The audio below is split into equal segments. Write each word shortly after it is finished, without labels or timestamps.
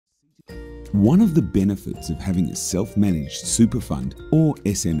One of the benefits of having a self-managed super fund, or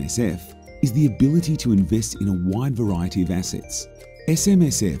SMSF, is the ability to invest in a wide variety of assets.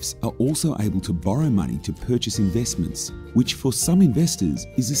 SMSFs are also able to borrow money to purchase investments, which for some investors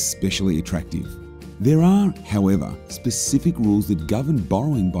is especially attractive. There are, however, specific rules that govern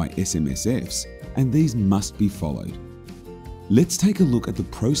borrowing by SMSFs, and these must be followed. Let's take a look at the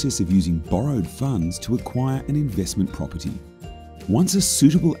process of using borrowed funds to acquire an investment property. Once a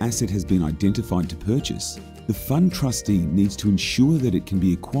suitable asset has been identified to purchase, the fund trustee needs to ensure that it can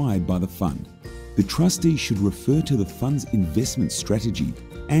be acquired by the fund. The trustee should refer to the fund's investment strategy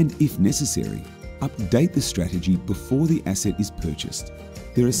and, if necessary, update the strategy before the asset is purchased.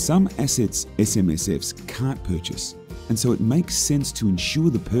 There are some assets SMSFs can't purchase, and so it makes sense to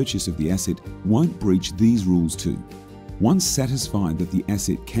ensure the purchase of the asset won't breach these rules too. Once satisfied that the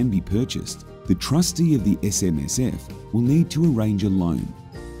asset can be purchased, the trustee of the SMSF will need to arrange a loan.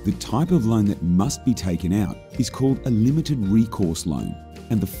 The type of loan that must be taken out is called a limited recourse loan,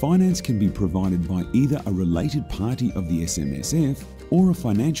 and the finance can be provided by either a related party of the SMSF or a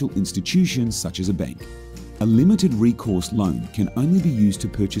financial institution such as a bank. A limited recourse loan can only be used to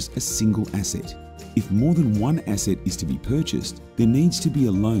purchase a single asset. If more than one asset is to be purchased, there needs to be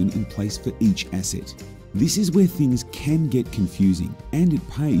a loan in place for each asset. This is where things can get confusing, and it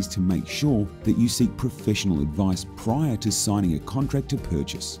pays to make sure that you seek professional advice prior to signing a contract to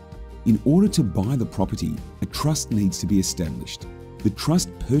purchase. In order to buy the property, a trust needs to be established. The trust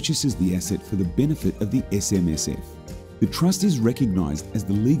purchases the asset for the benefit of the SMSF. The trust is recognized as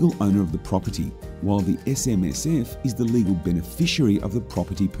the legal owner of the property, while the SMSF is the legal beneficiary of the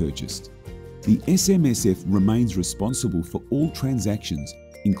property purchased. The SMSF remains responsible for all transactions,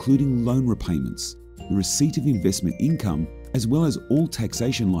 including loan repayments, the receipt of investment income, as well as all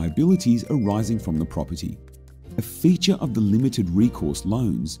taxation liabilities arising from the property. A feature of the limited recourse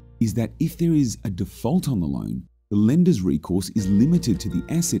loans is that if there is a default on the loan, the lender's recourse is limited to the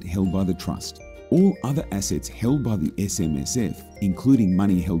asset held by the trust. All other assets held by the SMSF, including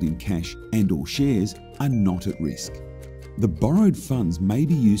money held in cash and/or shares, are not at risk. The borrowed funds may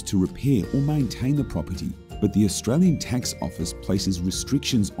be used to repair or maintain the property, but the Australian Tax Office places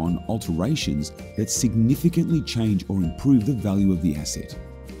restrictions on alterations that significantly change or improve the value of the asset.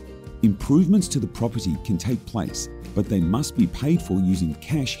 Improvements to the property can take place, but they must be paid for using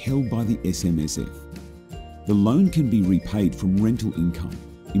cash held by the SMSF. The loan can be repaid from rental income,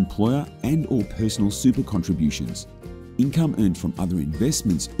 employer and/or personal super contributions, income earned from other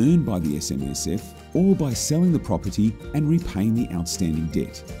investments earned by the SMSF, or by selling the property and repaying the outstanding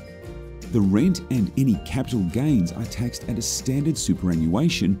debt. The rent and any capital gains are taxed at a standard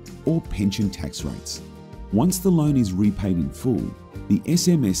superannuation or pension tax rates. Once the loan is repaid in full, the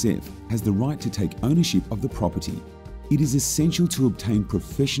SMSF has the right to take ownership of the property. It is essential to obtain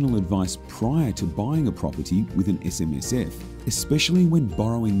professional advice prior to buying a property with an SMSF, especially when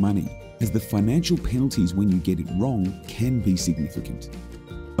borrowing money, as the financial penalties when you get it wrong can be significant.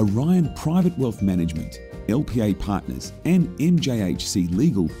 Orion Private Wealth Management, LPA Partners and MJHC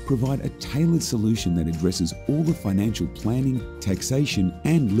Legal provide a tailored solution that addresses all the financial planning, taxation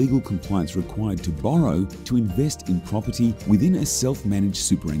and legal compliance required to borrow to invest in property within a self-managed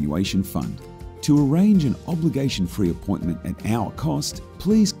superannuation fund. To arrange an obligation-free appointment at our cost,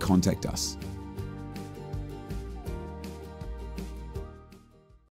 please contact us.